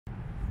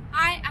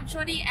Hi, I'm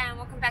Shorty and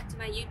welcome back to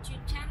my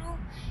YouTube channel.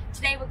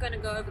 Today we're going to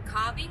go over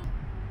carving.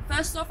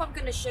 First off, I'm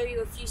going to show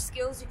you a few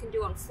skills you can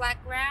do on flat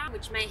ground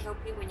which may help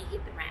you when you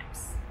hit the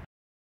ramps.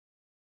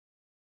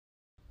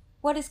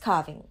 What is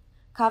carving?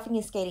 Carving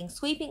is skating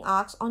sweeping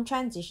arcs on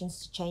transitions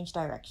to change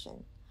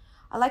direction.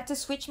 I like to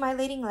switch my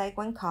leading leg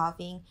when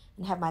carving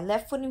and have my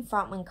left foot in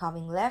front when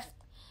carving left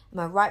and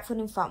my right foot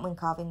in front when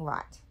carving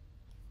right.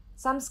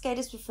 Some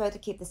skaters prefer to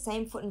keep the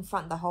same foot in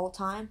front the whole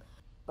time,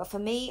 but for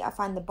me, I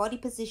find the body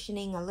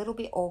positioning a little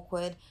bit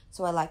awkward,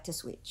 so I like to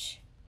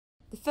switch.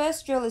 The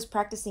first drill is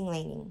practicing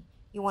leaning.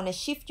 You want to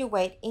shift your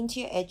weight into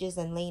your edges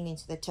and lean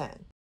into the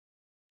turn.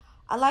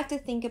 I like to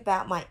think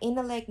about my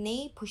inner leg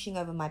knee pushing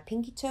over my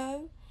pinky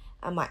toe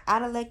and my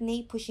outer leg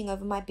knee pushing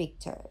over my big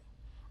toe.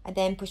 I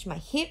then push my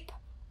hip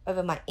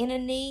over my inner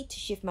knee to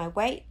shift my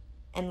weight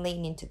and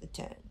lean into the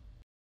turn.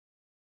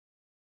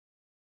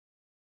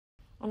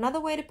 Another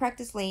way to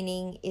practice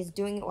leaning is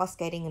doing it while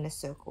skating in a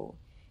circle.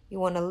 You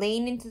want to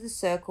lean into the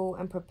circle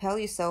and propel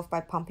yourself by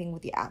pumping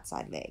with your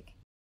outside leg.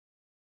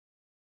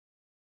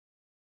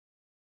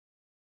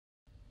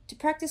 To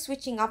practice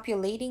switching up your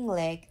leading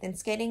leg, then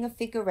skating a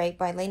figure eight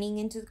by leaning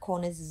into the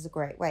corners is a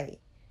great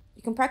way.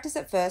 You can practice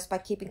at first by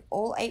keeping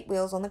all 8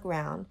 wheels on the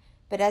ground,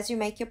 but as you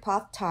make your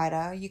path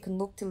tighter, you can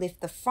look to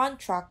lift the front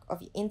truck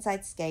of your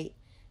inside skate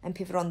and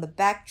pivot on the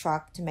back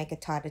truck to make a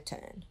tighter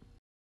turn.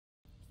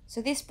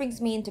 So this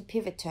brings me into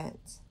pivot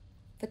turns.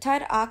 For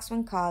tighter arcs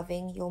when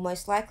carving, you'll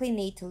most likely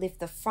need to lift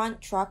the front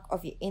truck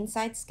of your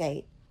inside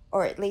skate,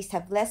 or at least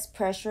have less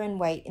pressure and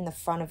weight in the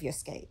front of your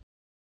skate.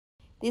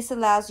 This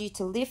allows you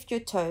to lift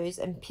your toes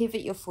and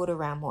pivot your foot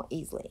around more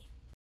easily.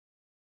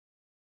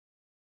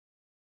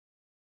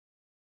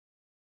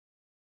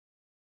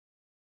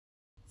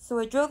 So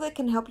a drill that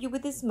can help you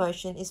with this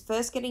motion is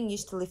first getting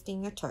used to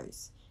lifting your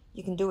toes.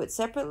 You can do it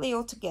separately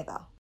or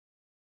together.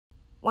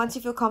 Once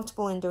you feel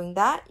comfortable in doing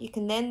that, you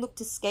can then look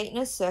to skate in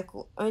a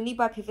circle only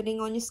by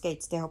pivoting on your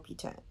skates to help you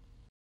turn.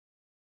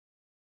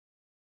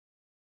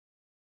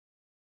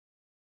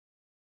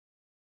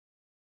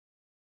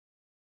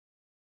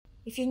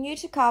 If you're new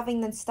to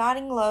carving, then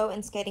starting low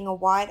and skating a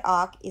wide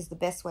arc is the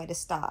best way to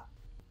start.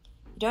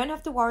 You don't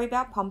have to worry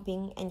about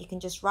pumping and you can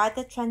just ride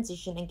the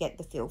transition and get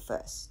the feel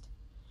first.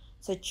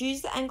 So choose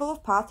the angle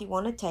of path you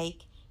want to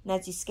take, and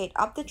as you skate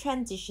up the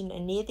transition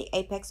and near the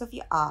apex of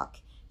your arc,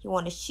 you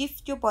want to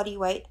shift your body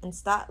weight and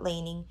start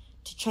leaning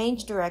to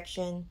change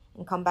direction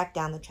and come back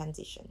down the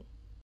transition.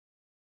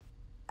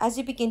 As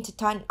you begin to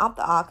tighten up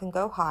the arc and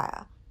go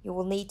higher, you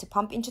will need to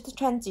pump into the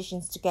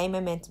transitions to gain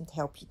momentum to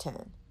help you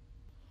turn.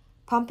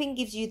 Pumping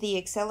gives you the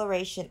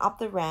acceleration up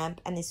the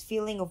ramp and this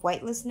feeling of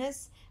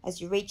weightlessness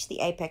as you reach the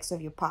apex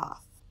of your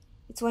path.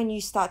 It's when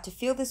you start to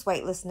feel this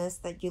weightlessness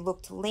that you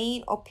look to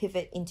lean or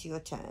pivot into your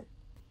turn.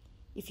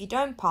 If you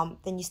don't pump,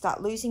 then you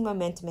start losing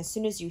momentum as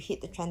soon as you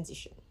hit the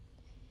transition.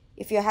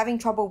 If you're having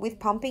trouble with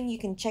pumping, you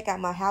can check out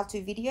my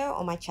how-to video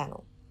on my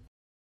channel.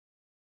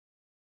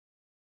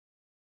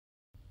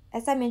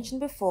 As I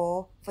mentioned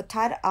before, for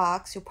tighter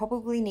arcs, you'll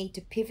probably need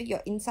to pivot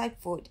your inside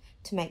foot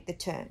to make the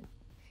turn.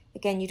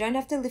 Again, you don't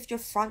have to lift your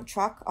front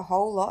truck a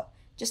whole lot,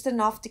 just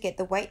enough to get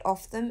the weight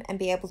off them and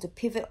be able to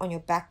pivot on your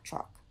back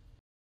truck.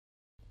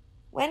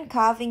 When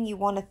carving, you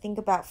want to think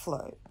about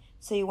flow,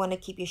 so you want to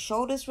keep your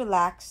shoulders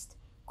relaxed,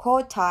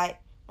 core tight,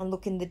 and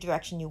look in the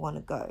direction you want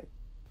to go.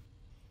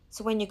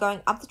 So when you're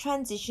going up the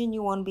transition,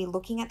 you want to be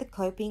looking at the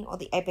coping or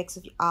the apex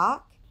of your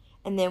arc,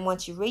 and then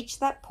once you reach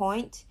that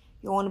point,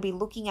 you want to be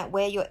looking at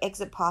where your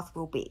exit path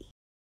will be.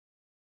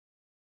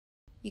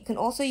 You can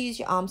also use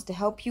your arms to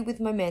help you with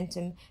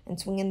momentum and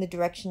swing in the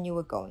direction you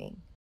are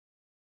going.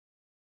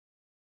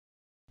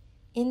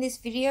 In this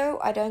video,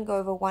 I don't go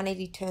over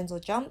 180 turns or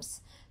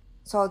jumps,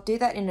 so I'll do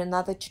that in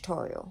another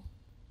tutorial.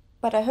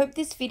 But I hope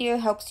this video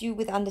helps you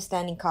with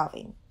understanding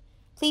carving.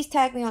 Please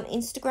tag me on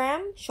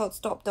Instagram,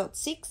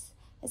 shortstop.crdl,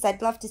 as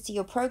I'd love to see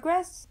your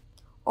progress,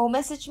 or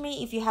message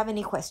me if you have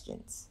any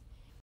questions.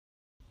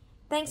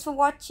 Thanks for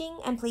watching,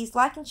 and please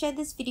like and share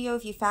this video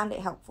if you found it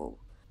helpful.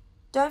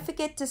 Don't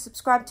forget to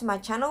subscribe to my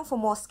channel for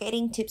more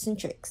skating tips and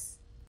tricks.